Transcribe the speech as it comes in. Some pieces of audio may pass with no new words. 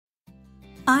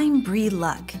I'm Bree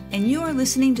Luck, and you are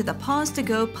listening to the Pause to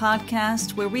Go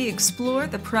podcast, where we explore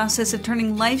the process of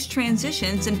turning life's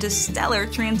transitions into stellar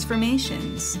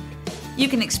transformations. You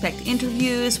can expect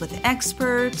interviews with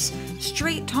experts,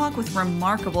 straight talk with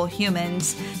remarkable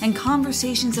humans, and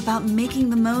conversations about making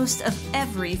the most of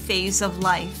every phase of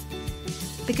life.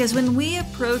 Because when we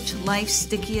approach life's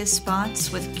stickiest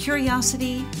spots with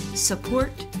curiosity,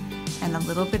 support, and a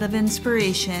little bit of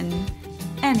inspiration,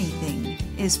 anything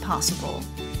is possible.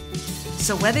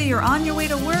 So whether you're on your way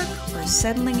to work or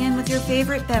settling in with your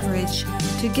favorite beverage,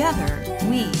 together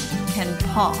we can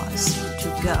pause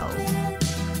to go.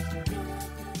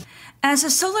 As a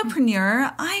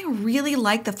solopreneur, I really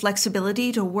like the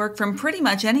flexibility to work from pretty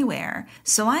much anywhere.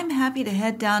 So I'm happy to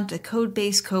head down to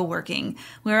Code-Based Co-working,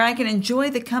 where I can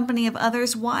enjoy the company of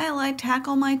others while I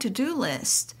tackle my to-do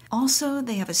list. Also,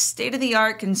 they have a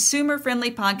state-of-the-art,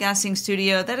 consumer-friendly podcasting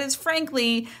studio that is,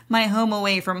 frankly, my home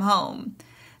away from home.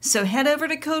 So head over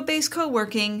to Code-Based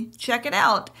Co-working, check it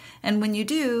out, and when you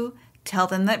do, tell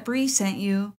them that Bree sent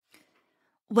you.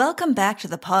 Welcome back to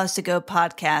the Pause to Go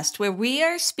podcast, where we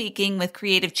are speaking with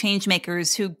creative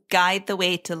changemakers who guide the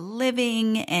way to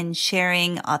living and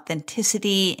sharing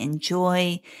authenticity and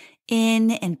joy in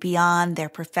and beyond their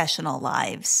professional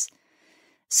lives.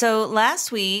 So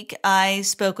last week, I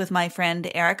spoke with my friend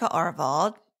Erica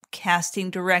Arvold, casting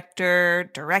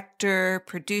director,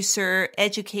 producer,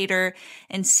 educator,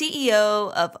 and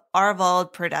CEO of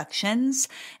Arvold Productions,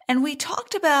 and we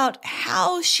talked about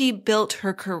how she built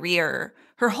her career,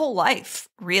 her whole life,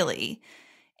 really.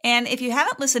 And if you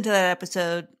haven't listened to that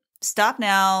episode, stop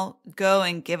now, go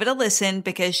and give it a listen,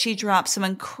 because she dropped some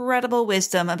incredible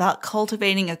wisdom about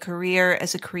cultivating a career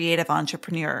as a creative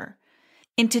entrepreneur.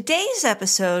 In today's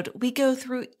episode, we go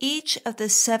through each of the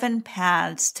 7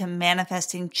 paths to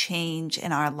manifesting change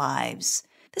in our lives.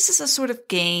 This is a sort of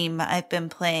game I've been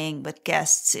playing with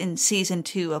guests in season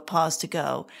 2 of Pause to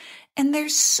Go. And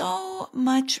there's so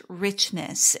much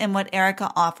richness in what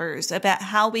Erica offers about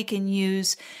how we can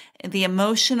use the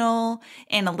emotional,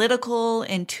 analytical,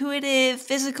 intuitive,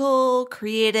 physical,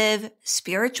 creative,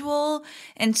 spiritual,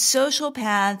 and social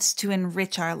paths to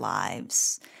enrich our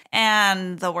lives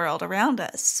and the world around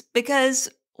us, because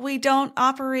we don't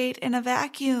operate in a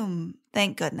vacuum,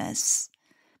 thank goodness.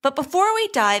 But before we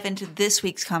dive into this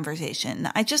week's conversation,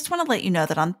 I just want to let you know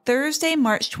that on Thursday,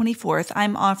 March 24th,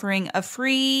 I'm offering a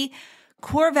free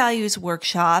core values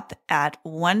workshop at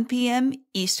 1 p.m.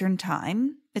 Eastern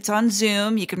Time. It's on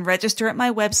Zoom. You can register at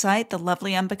my website,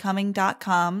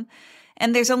 thelovelyunbecoming.com.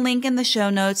 And there's a link in the show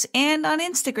notes and on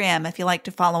Instagram if you like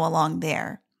to follow along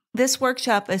there. This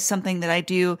workshop is something that I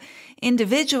do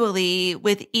individually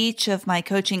with each of my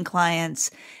coaching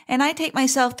clients, and I take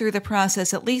myself through the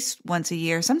process at least once a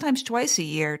year, sometimes twice a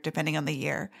year, depending on the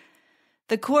year.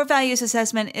 The core values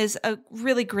assessment is a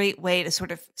really great way to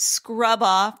sort of scrub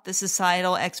off the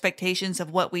societal expectations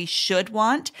of what we should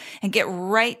want and get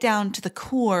right down to the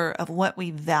core of what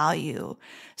we value,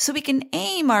 so we can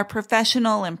aim our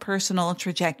professional and personal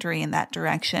trajectory in that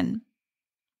direction.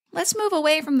 Let's move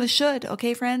away from the should,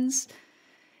 okay, friends?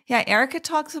 Yeah, Erica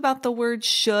talks about the word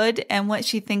should and what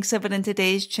she thinks of it in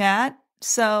today's chat,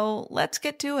 so let's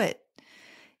get to it.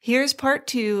 Here's part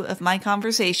 2 of my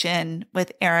conversation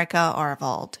with Erica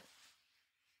Arvold.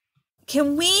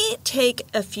 Can we take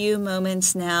a few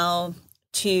moments now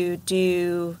to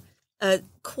do a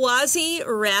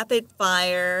quasi-rapid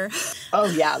fire? Oh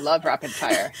yeah, I love rapid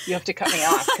fire. You have to cut me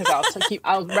off because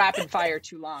I'll rapid fire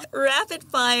too long. Rapid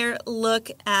fire look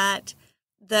at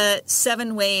the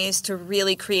 7 ways to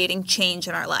really creating change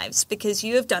in our lives, because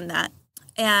you have done that.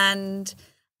 And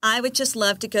I would just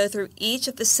love to go through each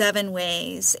of the 7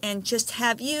 ways and just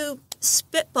have you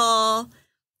spitball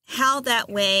how that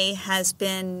way has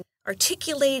been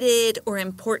articulated or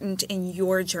important in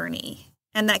your journey.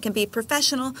 And that can be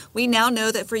professional. We now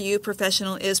know that for you,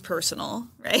 professional is personal,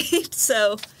 right?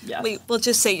 So yes. We'll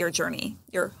just say your journey,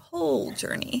 your whole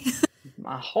journey.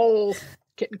 My whole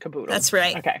kit and caboodle. That's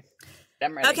right. Okay,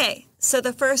 I'm ready. Okay, so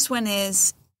the first one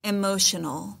is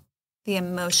emotional, the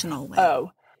emotional way.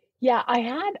 Oh, yeah, I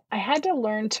had to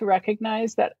learn to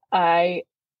recognize that I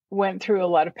went through a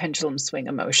lot of pendulum swing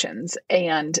emotions,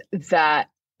 and that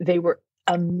they were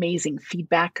amazing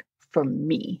feedback for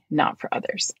me, not for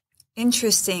others.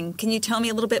 Interesting. Can you tell me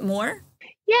a little bit more?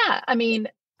 Yeah. I mean,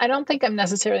 I don't think I'm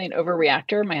necessarily an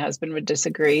overreactor. My husband would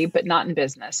disagree, but not in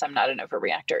business. I'm not an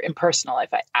overreactor. In personal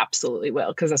life, I absolutely will,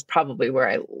 because that's probably where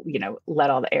I, let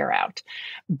all the air out.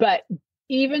 But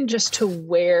even just to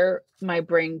where my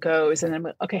brain goes. And I'm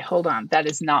like, okay, hold on. That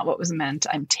is not what was meant.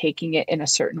 I'm taking it in a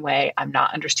certain way. I'm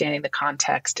not understanding the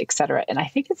context, et cetera. And I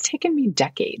think it's taken me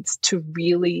decades to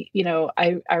really,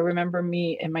 I remember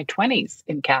me in my 20s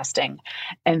in casting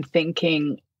and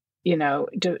thinking,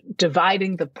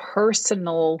 dividing the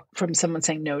personal from someone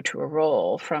saying no to a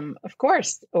role from, of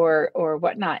course, or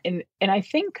whatnot. And I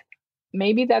think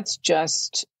maybe that's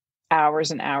just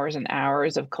hours and hours and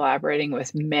hours of collaborating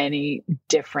with many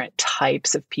different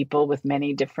types of people with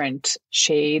many different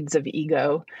shades of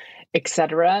ego, et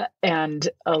cetera, and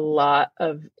a lot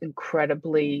of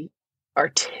incredibly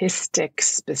artistic,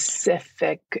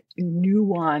 specific,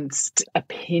 nuanced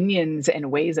opinions and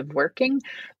ways of working.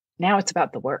 Now it's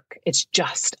about the work. It's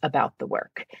just about the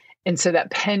work. And so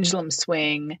that pendulum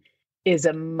swing is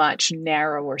a much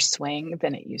narrower swing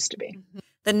than it used to be.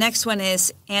 The next one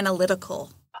is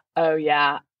analytical. Oh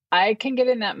yeah. I can get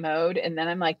in that mode. And then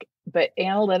I'm like, but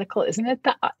analytical, isn't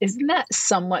that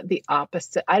somewhat the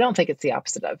opposite? I don't think it's the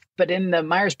opposite of, but in the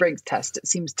Myers-Briggs test, it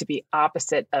seems to be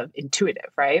opposite of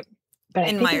intuitive, right? But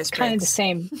I think it's kind of the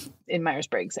same in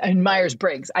Myers-Briggs. In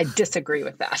Myers-Briggs, I disagree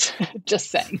with that.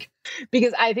 Just saying.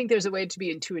 Because I think there's a way to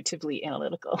be intuitively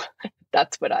analytical.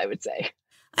 That's what I would say.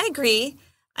 I agree.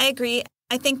 I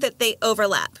think that they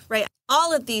overlap, right?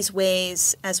 All of these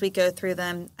ways, as we go through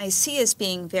them, I see as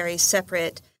being very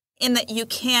separate in that you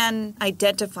can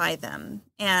identify them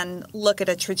and look at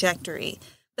a trajectory,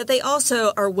 but they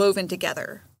also are woven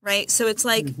together, right? So it's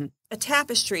like a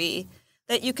tapestry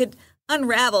that you could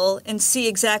unravel and see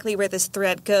exactly where this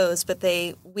thread goes, but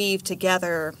they weave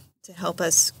together to help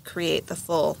us create the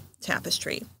full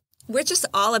tapestry. We're just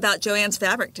all about Joanne's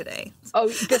Fabric today. Oh,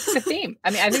 that's the theme.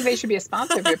 I mean, I think they should be a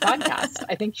sponsor of your podcast.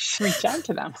 I think you should reach out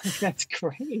to them. That's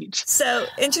great. So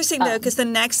interesting, though, because the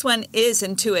next one is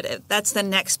intuitive. That's the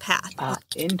next path.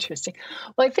 Interesting.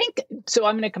 Well, I think, so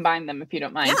I'm going to combine them if you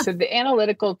don't mind. Yeah. So the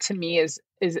analytical to me is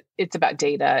it's about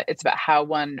data. It's about how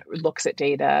one looks at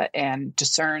data and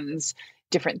discerns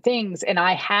different things. And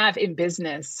I have in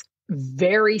business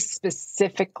very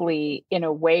specifically in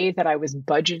a way that I was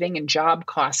budgeting and job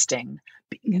costing,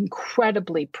 being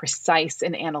incredibly precise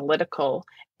and analytical.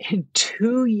 And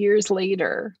 2 years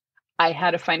later, I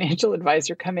had a financial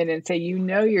advisor come in and say,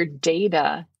 your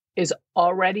data is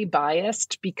already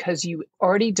biased because you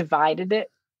already divided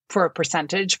it for a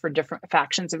percentage for different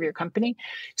factions of your company.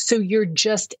 So you're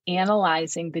just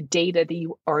analyzing the data that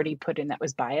you already put in that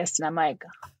was biased. And I'm like,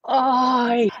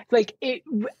 I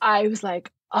was like,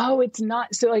 oh, it's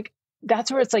not. So like, that's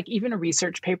where it's like even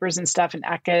research papers and stuff and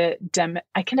I can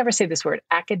never say this word,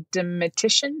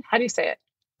 academician. How do you say it?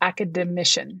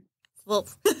 Academician. Well,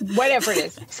 whatever it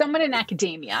is, someone in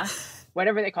academia,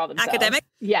 whatever they call themselves. Academic?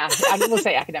 Yeah. We'll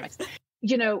say academics,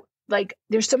 like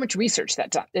there's so much research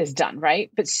that is done,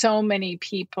 right? But so many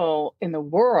people in the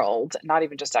world, not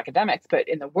even just academics, but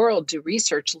in the world do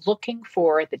research looking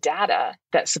for the data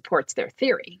that supports their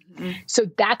theory. Mm-hmm. So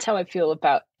that's how I feel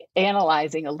about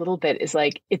analyzing a little bit is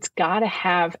like, it's got to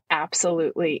have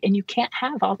absolutely, and you can't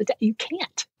have all the data. You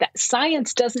can't. That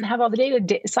science doesn't have all the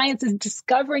data. Science is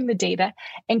discovering the data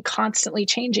and constantly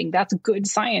changing. That's good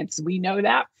science. We know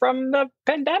that from the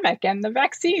pandemic and the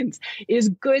vaccines is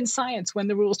good science when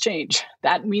the rules change.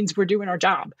 That means we're doing our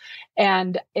job.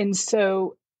 And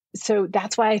so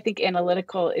that's why I think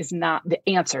analytical is not the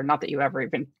answer. Not that you ever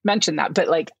even mentioned that, but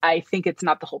like, I think it's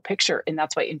not the whole picture. And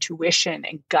that's why intuition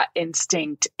and gut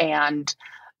instinct and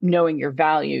knowing your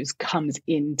values comes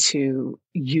into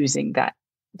using that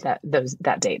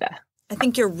data. I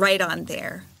think you're right on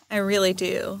there. I really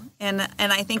do. And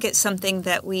I think it's something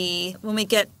that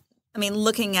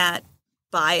looking at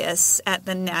bias, at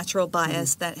the natural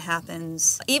bias that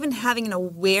happens, even having an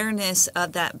awareness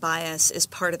of that bias is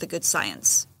part of the good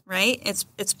science. Right? It's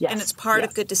yes. And it's part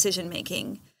of good decision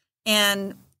making.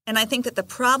 And I think that the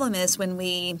problem is when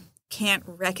we can't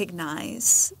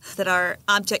recognize that our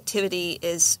objectivity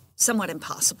is somewhat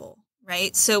impossible,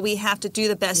 right? So we have to do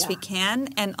the best we can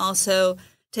and also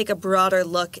take a broader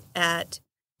look at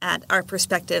our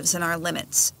perspectives and our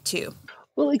limits too.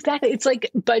 Well, exactly. It's like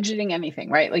budgeting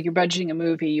anything, right? Like you're budgeting a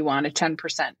movie, you want a 10%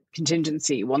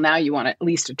 contingency. Well, now you want at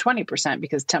least a 20%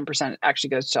 because 10% actually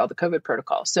goes to all the COVID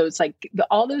protocols. So it's like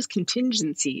all those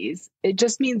contingencies, it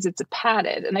just means it's a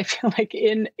padded. And I feel like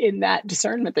in that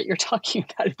discernment that you're talking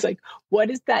about, it's like, what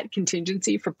is that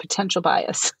contingency for potential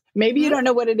bias? Maybe you don't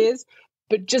know what it is,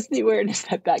 but just the awareness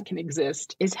that can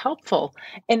exist is helpful.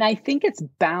 And I think it's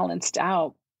balanced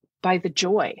out by the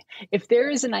joy. If there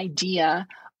is an idea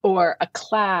or a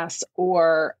class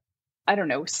or I don't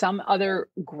know, some other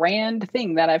grand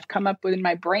thing that I've come up with in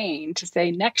my brain to say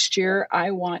next year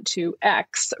I want to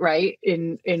X, right?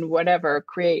 In whatever,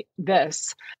 create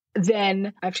this.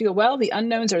 Then I have to go, well, the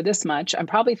unknowns are this much. I'm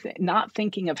probably not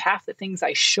thinking of half the things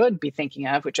I should be thinking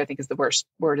of, which I think is the worst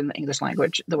word in the English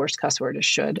language. The worst cuss word is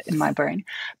should in my brain.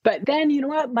 But then, you know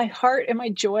what? My heart and my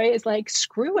joy is like,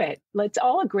 screw it. Let's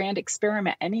all a grand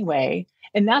experiment anyway.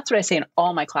 And that's what I say in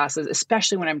all my classes,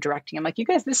 especially when I'm directing. I'm like, you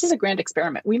guys, this is a grand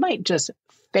experiment. We might just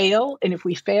fail. And if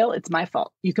we fail, it's my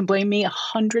fault. You can blame me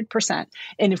 100%.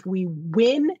 And if we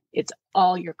win, it's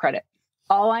all your credit.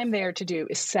 All I'm there to do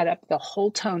is set up the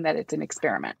whole tone that it's an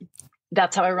experiment.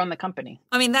 That's how I run the company.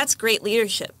 I mean, that's great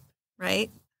leadership, right?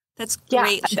 That's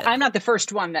great. Yeah, I'm not the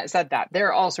first one that said that. There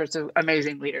are all sorts of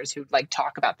amazing leaders who like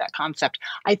talk about that concept.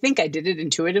 I think I did it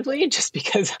intuitively just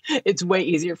because it's way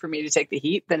easier for me to take the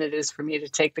heat than it is for me to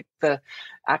take the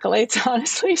accolades,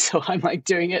 honestly. So I'm like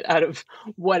doing it out of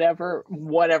whatever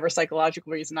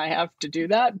psychological reason I have to do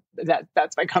that.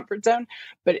 That's my comfort zone.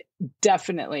 But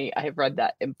definitely I have read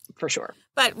that for sure.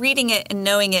 But reading it and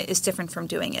knowing it is different from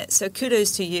doing it. So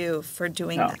kudos to you for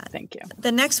doing that. Thank you.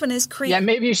 The next one is create. Yeah,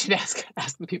 maybe you should ask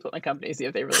the people in the company, see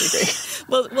if they really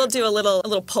agree. We'll do a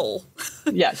little poll.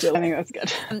 Yeah, I think that's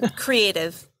good.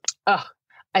 Creative. Oh,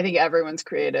 I think everyone's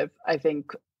creative. I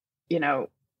think,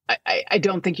 I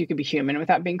don't think you can be human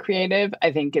without being creative.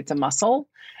 I think it's a muscle.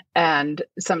 And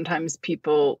sometimes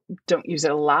people don't use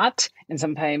it a lot. And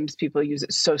sometimes people use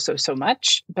it so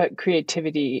much. But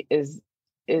creativity is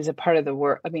a part of the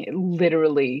work. I mean, it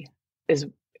literally is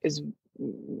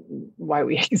why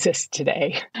we exist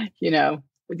today.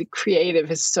 The creative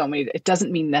has so many, it doesn't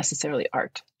mean necessarily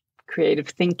art, creative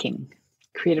thinking,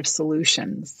 creative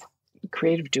solutions,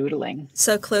 creative doodling.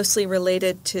 So closely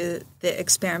related to the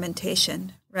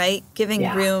experimentation, right? Giving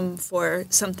room for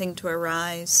something to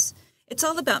arise. It's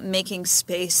all about making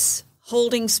space,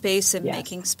 holding space and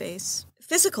making space.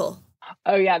 Physical.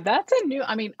 Oh yeah, that's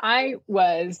I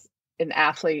was an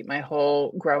athlete my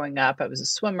whole growing up. I was a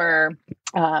swimmer,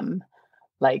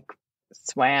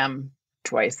 swam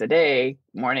twice a day,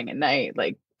 morning and night,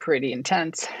 like pretty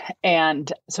intense.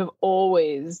 And so I've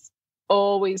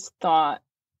always thought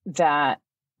that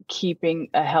keeping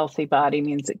a healthy body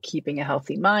means that keeping a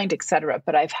healthy mind, etc.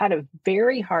 But I've had a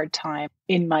very hard time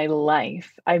in my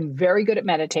life. I'm very good at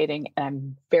meditating and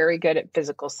I'm very good at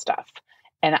physical stuff.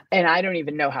 And I don't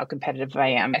even know how competitive I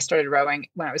am. I started rowing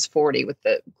when I was 40 with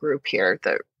the group here,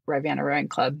 the Rivanna Rowing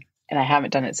Club. And I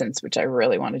haven't done it since, which I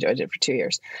really want to do. I did it for 2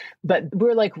 years. But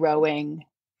we're like rowing,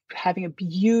 having a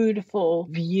beautiful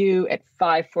view at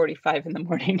 5:45 in the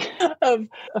morning of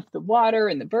the water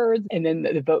and the birds. And then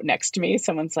the boat next to me,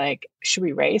 someone's like, should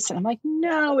we race? And I'm like,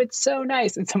 no, it's so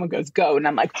nice. And someone goes, go. And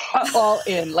I'm like, all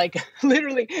in. Like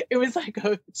literally, it was like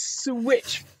a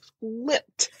switch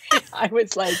flipped. I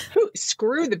was like,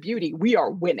 screw the beauty. We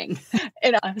are winning.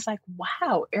 And I was like,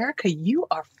 wow, Erica, you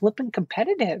are flipping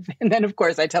competitive. And then, of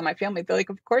course, I tell my family, they're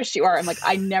like, of course you are. I'm like,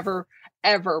 I never,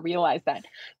 ever realized that.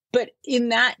 But in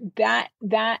that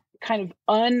kind of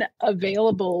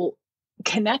unavailable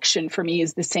connection for me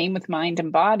is the same with mind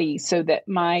and body, so that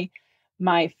my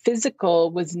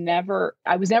physical I was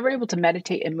never able to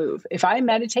meditate and move. If I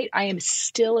meditate, I am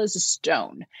still as a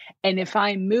stone. And if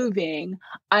I'm moving,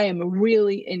 I am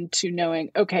really into knowing,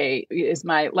 okay, is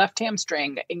my left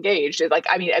hamstring engaged?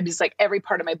 It's like every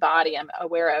part of my body I'm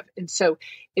aware of. And so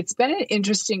it's been an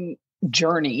interesting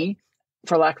journey,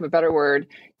 for lack of a better word,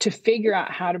 to figure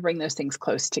out how to bring those things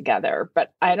close together.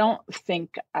 But I don't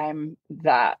think I'm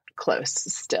that close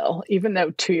still, even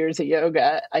though 2 years of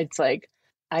yoga, it's like,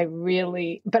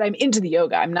 but I'm into the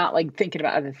yoga. I'm not like thinking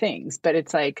about other things, but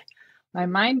it's like my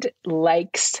mind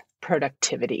likes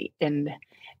productivity. And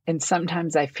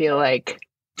sometimes I feel like,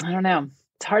 I don't know,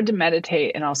 it's hard to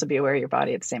meditate and also be aware of your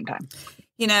body at the same time.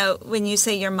 When you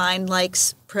say your mind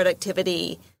likes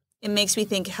productivity, it makes me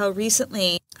think how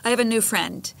recently I have a new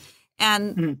friend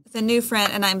and the new friend,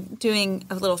 and I'm doing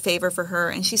a little favor for her.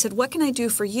 And she said, what can I do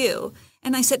for you?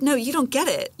 And I said, no, you don't get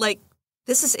it. Like,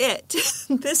 this is it.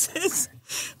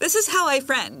 This is how I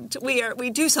friend. We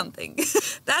do something.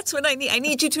 That's what I need. I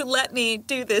need you to let me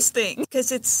do this thing,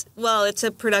 because it's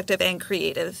a productive and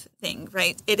creative thing,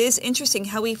 right? It is interesting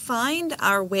how we find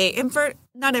our way. And for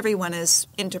not everyone is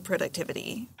into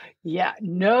productivity. Yeah,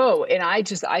 no. And I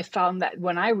found that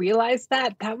when I realized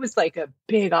that was like a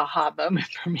big aha moment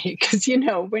for me. Because,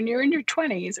 when you're in your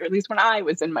 20s, or at least when I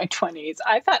was in my 20s,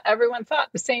 I thought everyone thought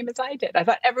the same as I did. I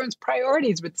thought everyone's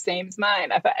priorities were the same as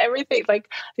mine. I thought everything, I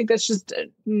think that's just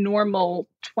a normal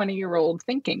 20-year-old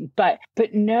thinking. But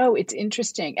no, it's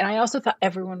interesting. And I also thought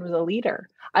everyone was a leader.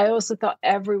 I also thought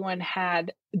everyone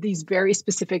had these very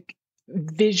specific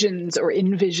visions or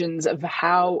envisions of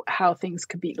how things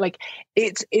could be. Like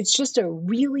it's just a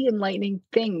really enlightening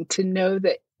thing to know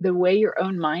that the way your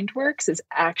own mind works is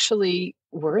actually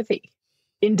worthy,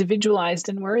 individualized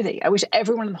and worthy. I wish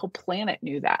everyone on the whole planet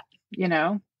knew that, you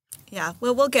know? Yeah,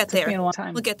 well, we'll get there. Took me a long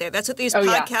time. We'll get there. That's what these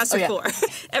podcasts are for.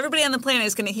 Everybody on the planet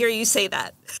is going to hear you say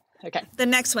that. Okay. The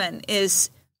next one is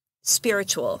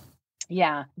spiritual.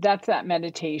 Yeah, that's that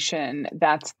meditation.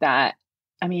 That's that.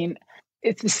 I mean,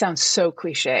 this sounds so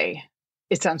cliche.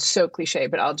 It sounds so cliche,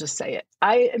 but I'll just say it.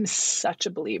 I am such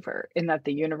a believer in that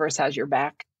the universe has your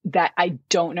back that I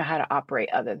don't know how to operate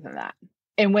other than that.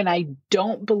 And when I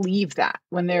don't believe that,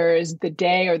 when there is the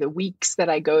day or the weeks that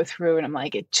I go through and I'm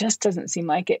like, it just doesn't seem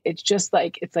like it. It's just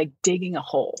like, it's like digging a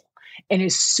hole. And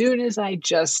as soon as I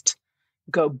just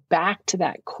go back to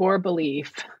that core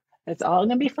belief, it's all going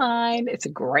to be fine. It's a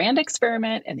grand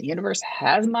experiment and the universe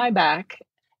has my back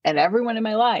and everyone in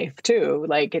my life too.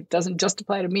 Like it doesn't just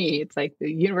apply to me. It's like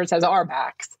the universe has our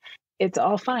backs. It's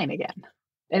all fine again.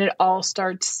 And it all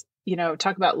starts, you know,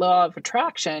 talk about law of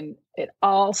attraction. It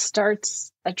all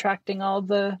starts attracting all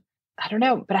the, I don't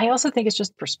know, but I also think it's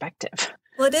just perspective.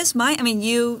 Well, it is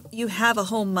you have a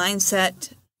whole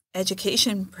mindset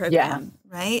education program,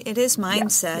 right? It is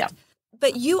mindset,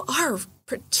 but you are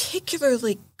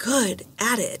particularly good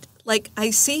at it. Like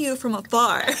I see you from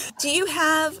afar. Do you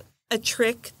have a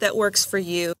trick that works for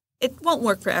you? It won't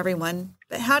work for everyone,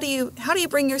 but how do you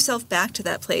bring yourself back to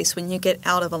that place when you get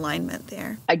out of alignment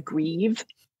there? I grieve.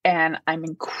 And I'm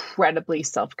incredibly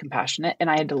self-compassionate.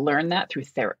 And I had to learn that through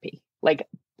therapy. Like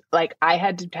I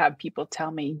had to have people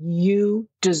tell me, you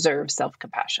deserve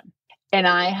self-compassion. And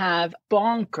I have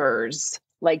bonkers,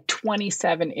 like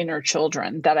 27 inner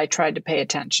children that I tried to pay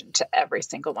attention to every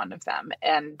single one of them.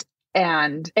 And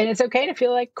it's okay to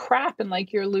feel like crap and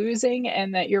like you're losing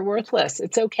and that you're worthless.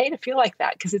 It's okay to feel like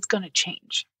that because it's going to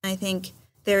change. I think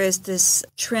there is this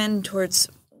trend towards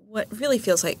what really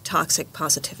feels like toxic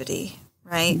positivity.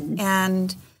 Right. Mm-hmm.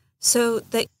 And so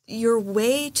that your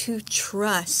way to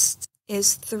trust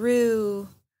is through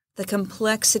the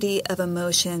complexity of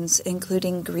emotions,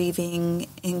 including grieving,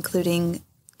 including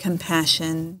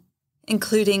compassion,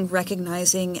 including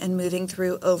recognizing and moving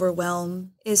through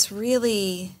overwhelm is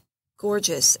really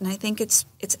gorgeous. And I think it's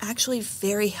actually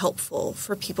very helpful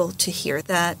for people to hear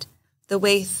that the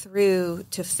way through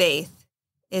to faith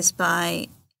is by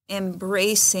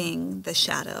embracing the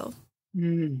shadow.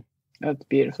 Mm. That's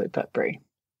beautifully put, Brie.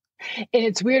 And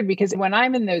it's weird because when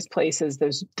I'm in those places,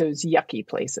 those yucky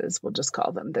places, we'll just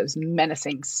call them, those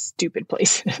menacing, stupid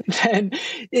places, then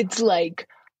it's like,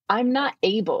 I'm not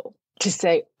able to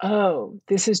say, oh,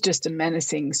 this is just a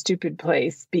menacing, stupid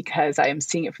place because I am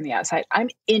seeing it from the outside. I'm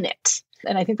in it.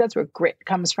 And I think that's where grit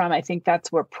comes from. I think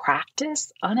that's where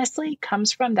practice, honestly,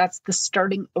 comes from. That's the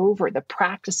starting over, the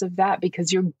practice of that,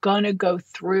 because you're going to go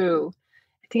through,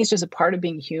 I think it's just a part of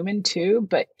being human too,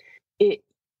 but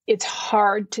it's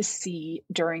hard to see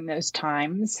during those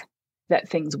times that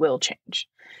things will change.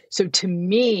 So to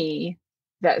me,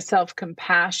 that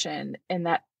self-compassion and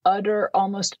that utter,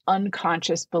 almost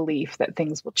unconscious belief that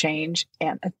things will change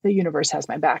and the universe has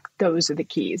my back, those are the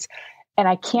keys. And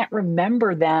I can't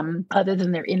remember them other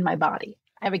than they're in my body.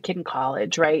 I have a kid in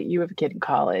college, right? You have a kid in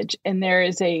college. And there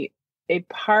is a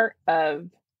part of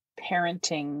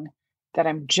parenting that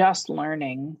I'm just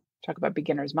learning, talk about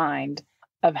beginner's mind,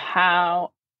 of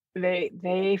how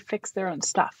they fix their own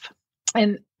stuff.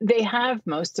 And they have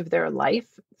most of their life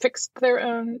fixed their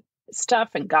own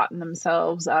stuff and gotten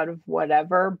themselves out of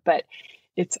whatever. But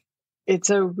it's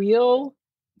a real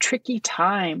tricky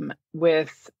time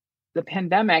with the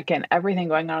pandemic and everything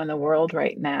going on in the world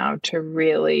right now to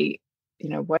really, you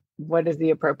know, what is the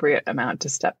appropriate amount to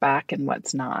step back and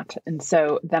what's not. And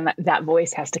so then that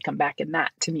voice has to come back in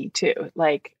that to me too.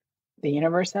 Like the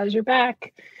universe has your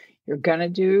back. You're going to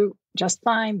do just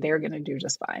fine. They're going to do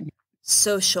just fine.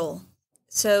 Social.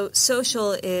 So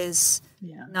social is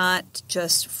not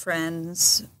just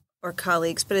friends or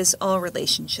colleagues, but it's all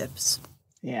relationships.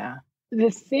 Yeah. The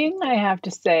thing I have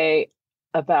to say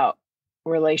about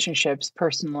relationships,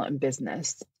 personal and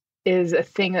business, is a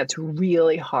thing that's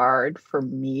really hard for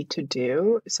me to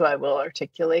do. So I will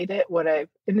articulate it.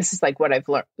 And this is like what I've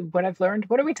learned.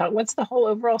 What are we talking? What's the whole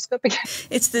overall scope again?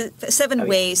 It's the 7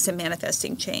 ways to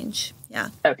manifesting change. Yeah.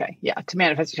 Okay. Yeah. To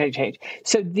manifesting change.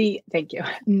 So thank you.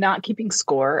 Not keeping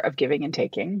score of giving and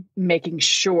taking, making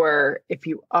sure if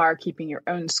you are keeping your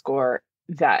own score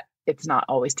that it's not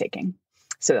always taking.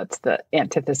 So that's the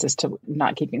antithesis to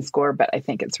not keeping score. But I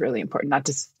think it's really important not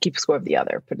to keep score of the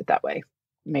other, put it that way.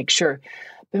 Make sure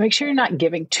you're not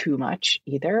giving too much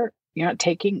either. You're not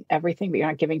taking everything, but you're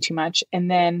not giving too much.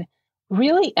 And then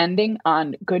really ending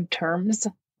on good terms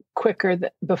quicker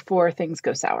before things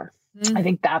go sour. I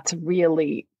think that's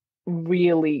really,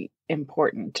 really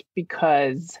important,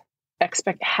 because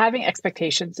having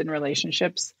expectations in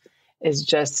relationships is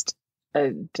just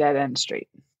a dead end street.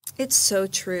 It's so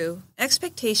true.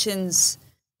 Expectations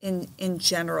in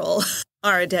general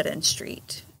are a dead end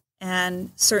street,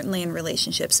 and certainly in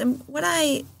relationships. And what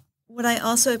I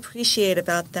also appreciate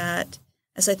about that,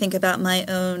 as I think about my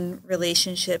own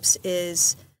relationships,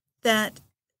 is that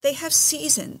they have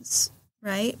seasons,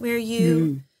 right? Where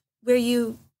you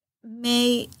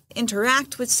may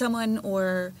interact with someone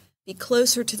or be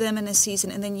closer to them in a season,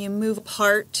 and then you move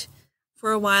apart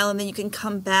for a while, and then you can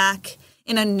come back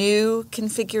in a new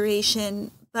configuration,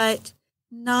 but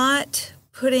not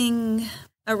putting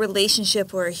a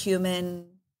relationship or a human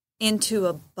into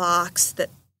a box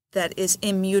that is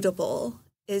immutable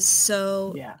is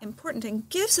so important, and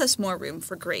gives us more room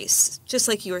for grace, just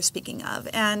like you were speaking of.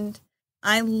 And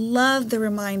I love the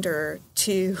reminder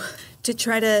to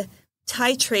try to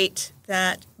titrate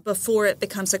that before it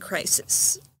becomes a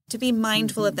crisis, to be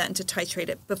mindful of that, and to titrate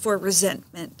it before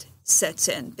resentment sets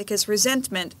in, because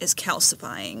resentment is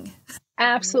calcifying.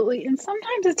 Absolutely. And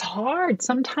sometimes it's hard.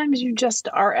 Sometimes you just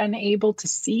are unable to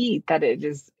see that it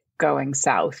is going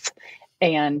south.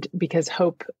 And because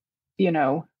hope,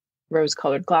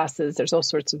 rose-colored glasses, there's all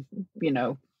sorts of,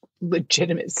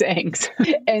 legitimate sayings.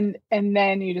 and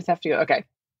then you just have to go, okay,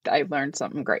 I learned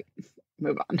something great.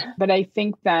 Move on. But I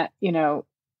think that,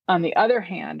 on the other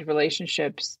hand,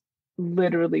 relationships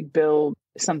literally build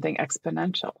something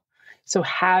exponential. So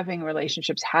having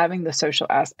relationships, having the social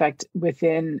aspect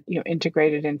within,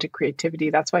 integrated into creativity,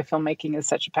 that's why filmmaking is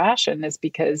such a passion, is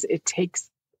because it takes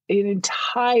an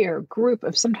entire group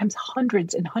of sometimes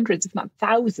hundreds and hundreds, if not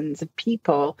thousands of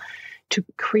people to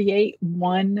create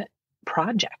one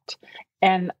project.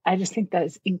 And I just think that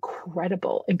is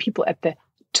incredible. And people at the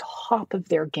top of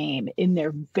their game in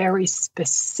their very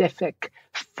specific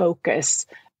focus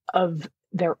of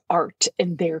their art,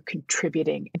 and they're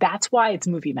contributing. That's why it's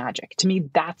movie magic. To me,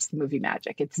 that's the movie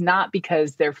magic. It's not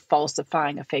because they're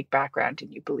falsifying a fake background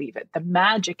and you believe it. The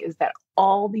magic is that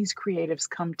all these creatives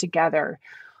come together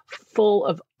full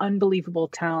of unbelievable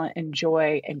talent and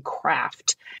joy and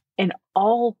craft, and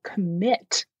all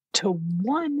commit to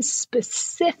one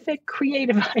specific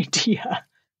creative idea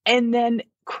and then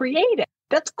create it.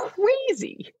 That's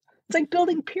crazy. It's like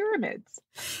building pyramids.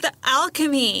 The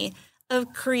alchemy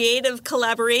of creative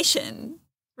collaboration,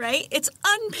 right? It's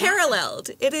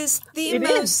unparalleled. It is the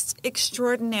most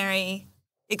extraordinary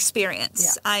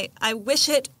experience. Yeah. I wish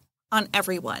it on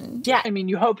everyone. Yeah, I mean,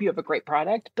 you hope you have a great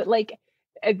product, but like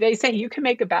they say, you can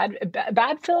make a bad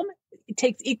film. It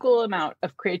takes equal amount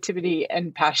of creativity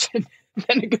and passion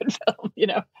than a good film,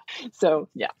 So,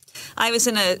 yeah. I was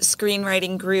in a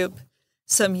screenwriting group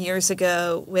some years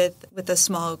ago with a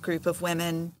small group of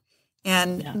women,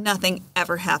 and nothing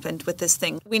ever happened with this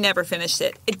thing. We never finished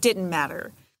it. It didn't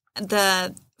matter.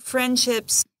 The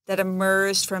friendships that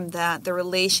emerged from that, the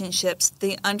relationships,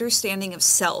 the understanding of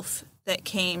self that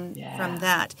came from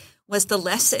that was the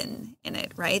lesson in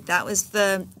it, right? That was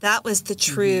the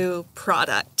true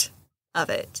product of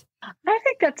it. I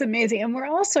think that's amazing. And we're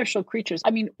all social creatures. I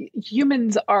mean,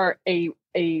 humans are a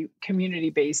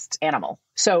community-based animal.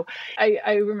 So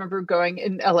I remember going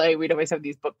in LA, we'd always have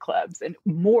these book clubs, and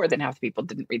more than half the people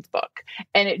didn't read the book.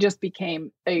 And it just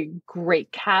became a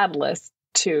great catalyst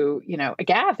to, a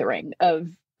gathering of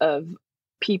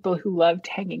people who loved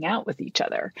hanging out with each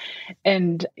other.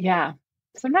 And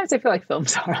sometimes I feel like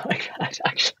films are like that,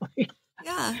 actually.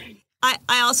 Yeah.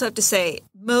 I also have to say,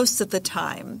 most of the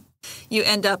time, you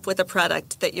end up with a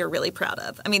product that you're really proud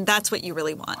of. I mean, that's what you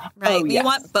really want, right? Oh, yes. You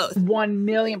want both.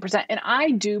 1,000,000%. And I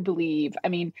do believe,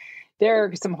 there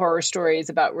are some horror stories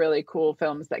about really cool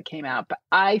films that came out, but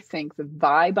I think the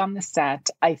vibe on the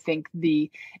set, I think the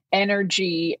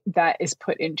energy that is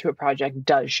put into a project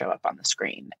does show up on the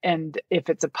screen. And if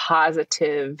it's a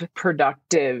positive,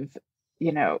 productive,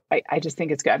 I just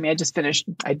think it's good. I didn't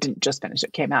just finish,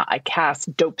 it came out. I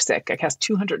cast Dope Sick. I cast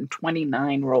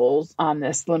 229 roles on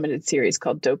this limited series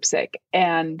called Dope Sick.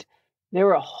 And there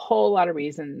were a whole lot of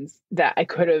reasons that I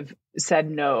could have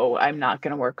said, no, I'm not going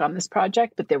to work on this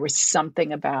project. But there was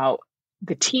something about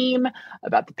the team,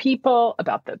 about the people,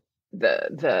 about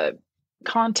the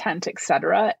content,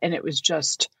 etc. And it was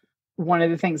just one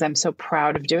of the things I'm so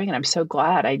proud of doing. And I'm so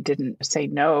glad I didn't say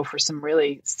no for some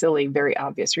really silly, very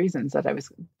obvious reasons that I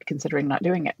was considering not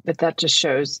doing it. But that just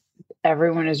shows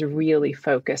everyone is really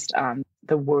focused on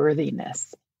the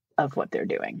worthiness of what they're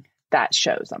doing. That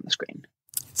shows on the screen.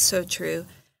 It's so true.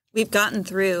 We've gotten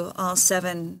through all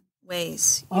 7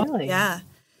 ways. Really? Yeah.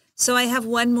 So I have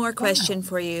one more question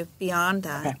for you beyond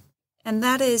that. Okay. And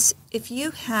that is, if you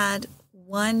had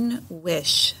one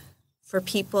wish for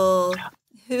people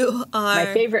who are...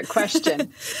 My favorite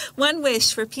question. One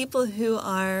wish for people who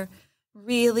are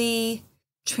really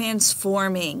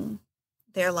transforming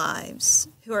their lives,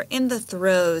 who are in the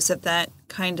throes of that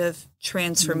kind of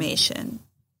transformation,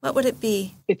 what would it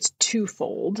be? It's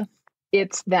twofold.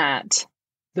 It's that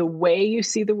the way you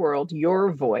see the world,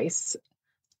 your voice,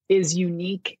 is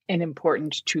unique and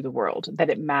important to the world, that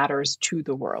it matters to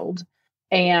the world.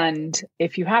 And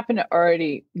if you happen to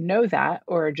already know that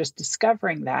or are just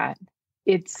discovering that,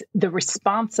 it's the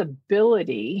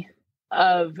responsibility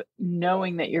of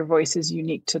knowing that your voice is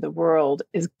unique to the world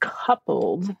is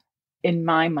coupled, in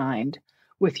my mind,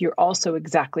 with you're also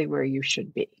exactly where you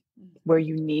should be, where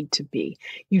you need to be.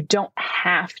 You don't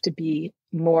have to be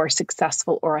more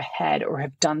successful or ahead or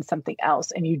have done something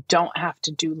else, and you don't have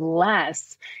to do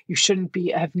less. You shouldn't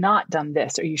have not done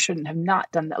this, or you shouldn't have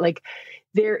not done that. Like,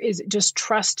 there is just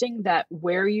trusting that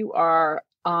where you are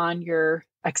on your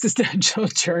existential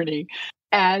journey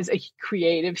as a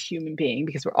creative human being,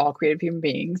 because we're all creative human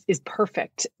beings, is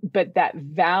perfect. But that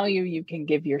value you can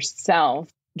give yourself,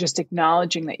 just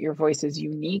acknowledging that your voice is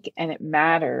unique and it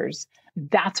matters,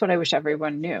 that's what I wish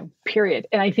everyone knew, period.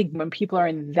 And I think when people are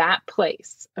in that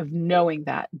place of knowing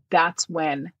that, that's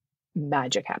when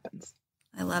magic happens.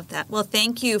 I love that. Well,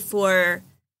 thank you for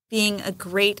being a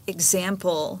great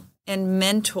example and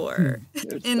mentor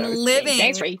in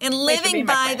living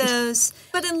by those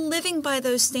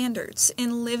standards,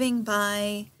 in living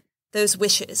by those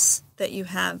wishes that you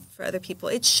have for other people.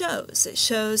 It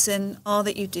shows in all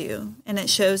that you do, and it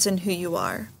shows in who you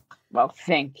are. Well,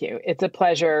 thank you. It's a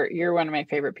pleasure. You're one of my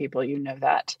favorite people. You know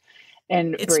that.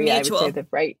 And it's Bree, mutual. I would say that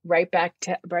right back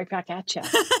at you.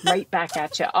 Right back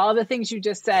at you. All the things you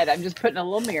just said, I'm just putting a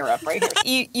little mirror up right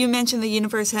here. You mentioned the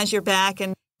universe has your back,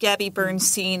 and Gabby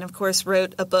Bernstein, of course,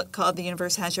 wrote a book called The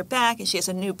Universe Has Your Back, and she has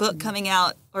a new book coming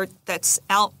out, or that's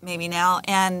out maybe now.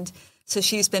 And so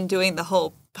she's been doing the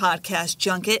whole podcast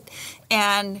junket.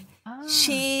 And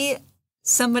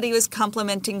somebody was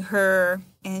complimenting her,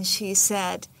 and she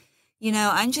said,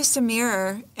 I'm just a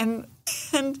mirror, and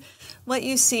what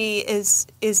you see is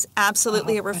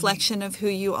absolutely a reflection of who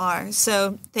you are.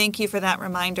 So thank you for that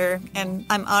reminder, and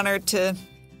I'm honored to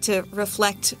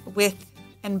reflect with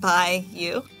and by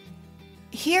you.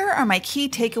 Here are my key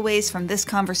takeaways from this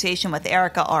conversation with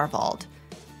Erica Arvold.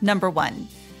 Number 1,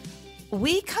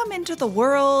 we come into the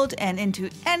world and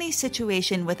into any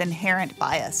situation with inherent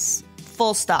bias.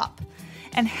 Full stop.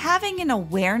 And having an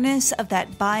awareness of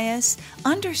that bias,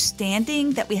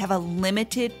 understanding that we have a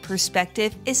limited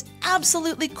perspective, is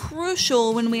absolutely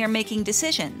crucial when we are making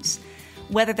decisions.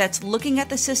 Whether that's looking at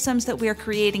the systems that we are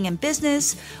creating in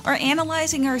business or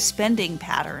analyzing our spending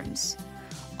patterns.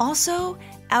 Also,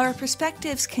 our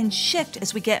perspectives can shift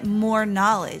as we get more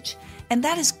knowledge, and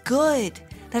that is good.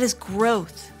 That is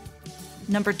growth.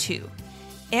 Number 2,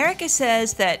 Erica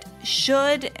says that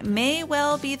should may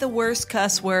well be the worst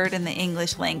cuss word in the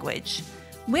English language.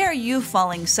 Where are you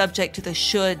falling subject to the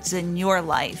shoulds in your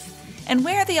life? And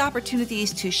where are the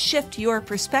opportunities to shift your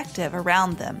perspective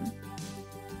around them?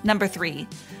 Number 3,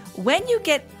 when you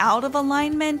get out of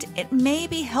alignment, it may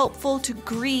be helpful to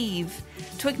grieve,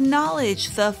 to acknowledge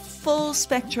the full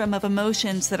spectrum of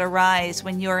emotions that arise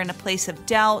when you're in a place of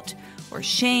doubt or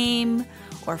shame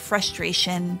or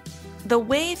frustration. The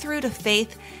way through to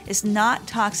faith is not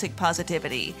toxic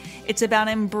positivity. It's about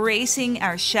embracing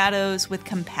our shadows with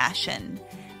compassion.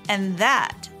 And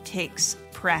that takes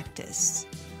practice.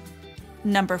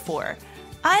 Number 4,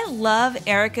 I love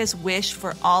Erica's wish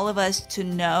for all of us to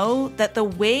know that the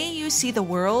way you see the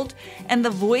world and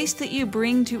the voice that you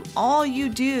bring to all you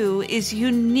do is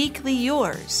uniquely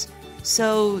yours.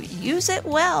 So use it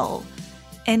well.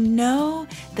 And know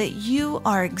that you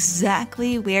are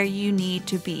exactly where you need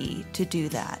to be to do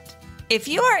that. If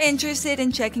you are interested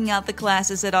in checking out the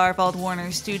classes at Arvold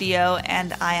Warner Studio,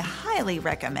 and I highly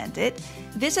recommend it,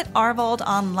 visit Arvold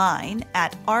online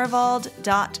at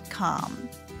arvold.com.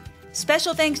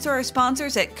 Special thanks to our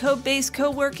sponsors at Code-Based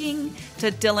Co-working,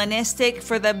 to Dylanistic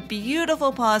for the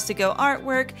beautiful Pause to Go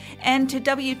artwork, and to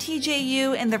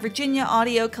WTJU and the Virginia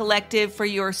Audio Collective for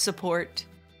your support.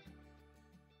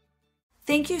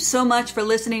 Thank you so much for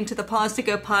listening to the Pause to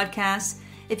Go podcast.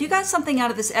 If you got something out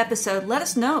of this episode, let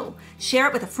us know. Share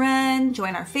it with a friend,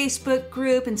 join our Facebook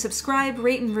group, and subscribe,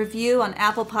 rate, and review on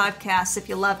Apple Podcasts if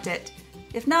you loved it.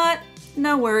 If not,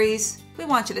 no worries. We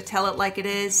want you to tell it like it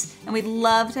is, and we'd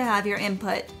love to have your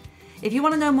input. If you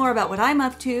want to know more about what I'm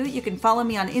up to, you can follow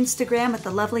me on Instagram at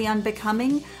The Lovely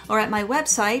Unbecoming or at my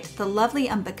website,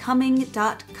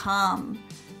 thelovelyunbecoming.com.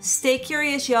 Stay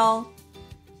curious, y'all.